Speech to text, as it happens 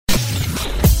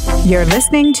You're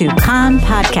listening to Kan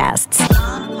Podcasts.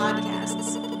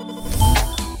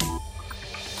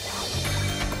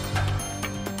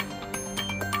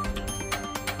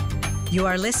 You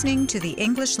are listening to the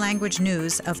English language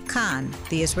news of Kan,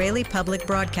 the Israeli Public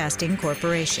Broadcasting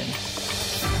Corporation.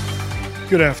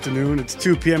 Good afternoon. It's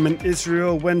 2 p.m. in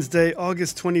Israel, Wednesday,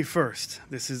 August 21st.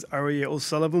 This is Aryeh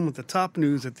O'Sullivan with the top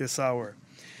news at this hour.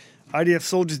 IDF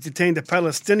soldiers detained a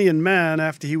Palestinian man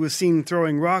after he was seen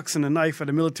throwing rocks and a knife at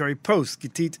a military post,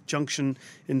 Gittit Junction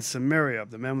in Samaria.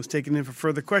 The man was taken in for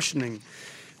further questioning.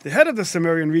 The head of the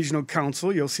Samarian Regional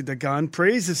Council, Yossi Dagan,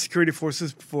 praised the security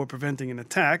forces for preventing an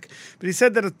attack, but he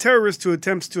said that a terrorist who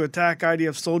attempts to attack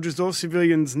IDF soldiers or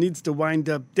civilians needs to wind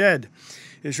up dead.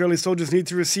 Israeli soldiers need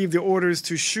to receive the orders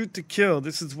to shoot to kill.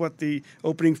 This is what the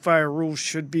opening fire rules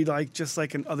should be like, just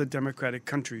like in other democratic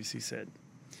countries, he said.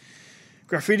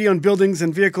 Graffiti on buildings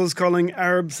and vehicles calling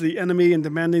Arabs the enemy and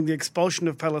demanding the expulsion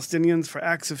of Palestinians for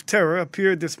acts of terror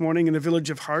appeared this morning in the village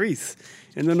of Harith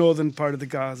in the northern part of the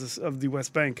Gaza of the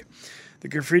West Bank. The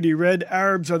graffiti read,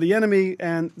 "Arabs are the enemy,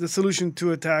 and the solution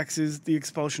to attacks is the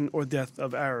expulsion or death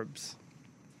of Arabs."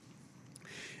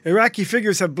 Iraqi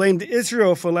figures have blamed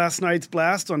Israel for last night's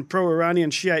blast on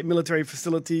pro-Iranian Shiite military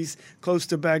facilities close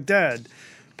to Baghdad.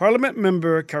 Parliament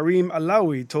member Karim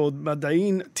Alawi told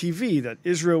Madain TV that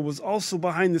Israel was also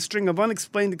behind the string of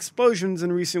unexplained explosions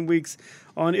in recent weeks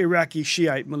on Iraqi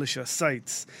Shiite militia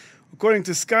sites. According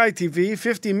to Sky TV,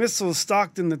 50 missiles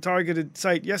stocked in the targeted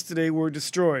site yesterday were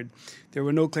destroyed. There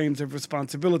were no claims of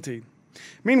responsibility.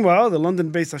 Meanwhile, the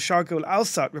London-based Asharq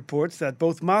al-Awsat reports that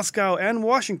both Moscow and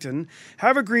Washington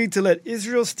have agreed to let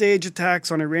Israel stage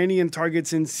attacks on Iranian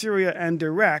targets in Syria and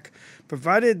Iraq,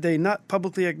 provided they not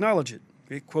publicly acknowledge it.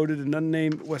 It quoted an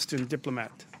unnamed Western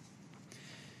diplomat.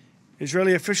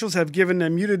 Israeli officials have given a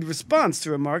muted response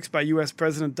to remarks by U.S.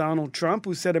 President Donald Trump,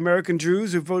 who said American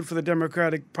Jews who vote for the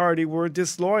Democratic Party were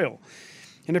disloyal.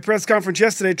 In a press conference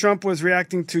yesterday, Trump was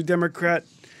reacting to Democrat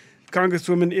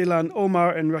Congresswomen Ilhan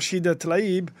Omar and Rashida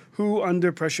Tlaib, who,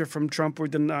 under pressure from Trump, were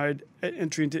denied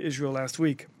entry into Israel last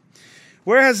week.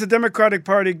 "Where has the Democratic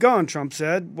Party gone?" Trump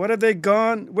said. "What have they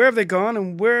gone? Where have they gone?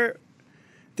 And where?"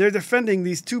 They're defending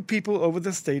these two people over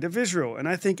the state of Israel. And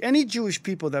I think any Jewish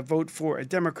people that vote for a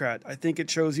Democrat, I think it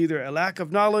shows either a lack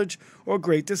of knowledge or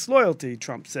great disloyalty,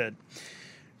 Trump said.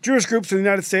 Jewish groups in the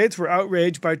United States were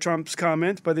outraged by Trump's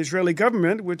comment, but the Israeli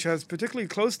government, which has particularly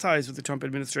close ties with the Trump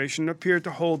administration, appeared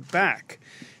to hold back.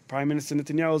 Prime Minister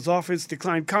Netanyahu's office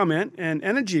declined comment, and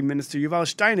Energy Minister Yuval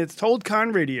Steinitz told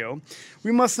Kan Radio,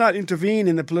 "We must not intervene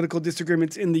in the political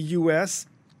disagreements in the U.S.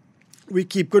 We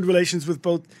keep good relations with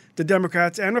both the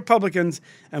Democrats and Republicans,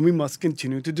 and we must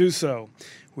continue to do so.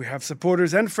 We have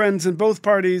supporters and friends in both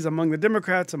parties, among the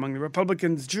Democrats, among the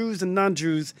Republicans, Jews and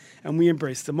non-Jews, and we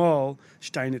embrace them all,"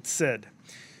 Steinitz said.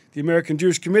 The American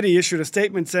Jewish Committee issued a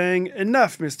statement saying,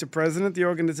 "Enough, Mr. President," the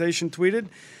organization tweeted.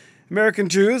 "American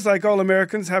Jews, like all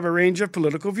Americans, have a range of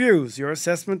political views. Your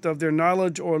assessment of their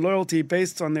knowledge or loyalty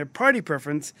based on their party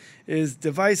preference is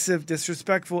divisive,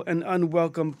 disrespectful, and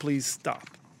unwelcome. Please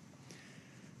stop."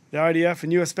 The IDF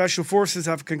and U.S. Special Forces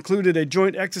have concluded a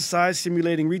joint exercise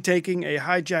simulating retaking a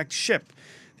hijacked ship,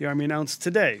 the Army announced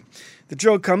today. The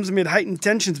drill comes amid heightened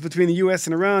tensions between the U.S.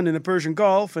 and Iran in the Persian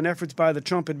Gulf and efforts by the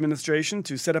Trump administration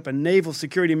to set up a naval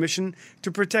security mission to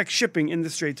protect shipping in the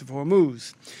Straits of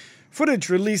Hormuz. Footage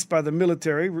released by the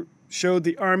military showed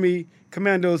the Army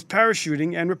commandos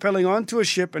parachuting and rappelling onto a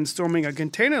ship and storming a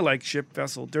container-like ship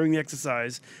vessel during the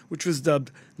exercise, which was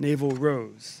dubbed Naval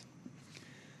Rose.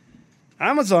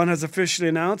 Amazon has officially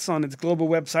announced on its global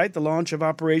website the launch of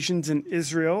operations in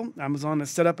Israel. Amazon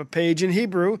has set up a page in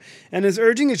Hebrew and is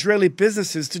urging Israeli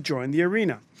businesses to join the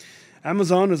arena.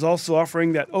 Amazon is also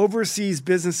offering that overseas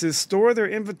businesses store their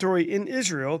inventory in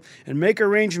Israel and make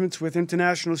arrangements with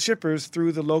international shippers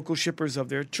through the local shippers of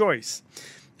their choice.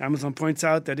 Amazon points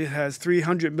out that it has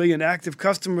 300 million active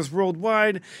customers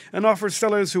worldwide and offers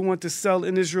sellers who want to sell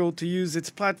in Israel to use its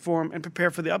platform and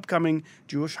prepare for the upcoming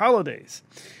Jewish holidays.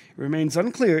 It remains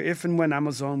unclear if and when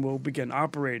Amazon will begin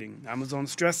operating. Amazon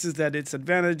stresses that its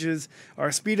advantages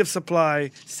are speed of supply,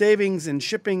 savings in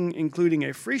shipping, including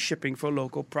a free shipping for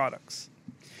local products.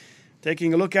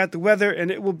 Taking a look at the weather, and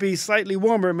it will be slightly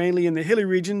warmer, mainly in the hilly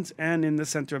regions and in the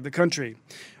center of the country.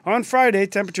 On Friday,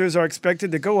 temperatures are expected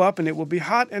to go up, and it will be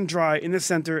hot and dry in the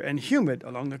center and humid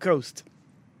along the coast.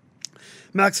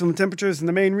 Maximum temperatures in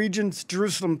the main regions: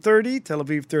 Jerusalem 30, Tel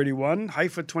Aviv 31,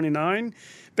 Haifa 29,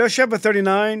 Beersheba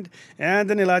 39, and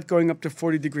in Eilat going up to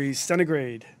 40 degrees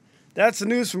centigrade. That's the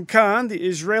news from Kan, the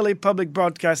Israeli Public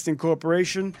Broadcasting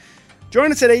Corporation.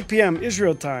 Join us at 8 p.m.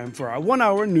 Israel time for our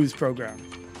one-hour news program.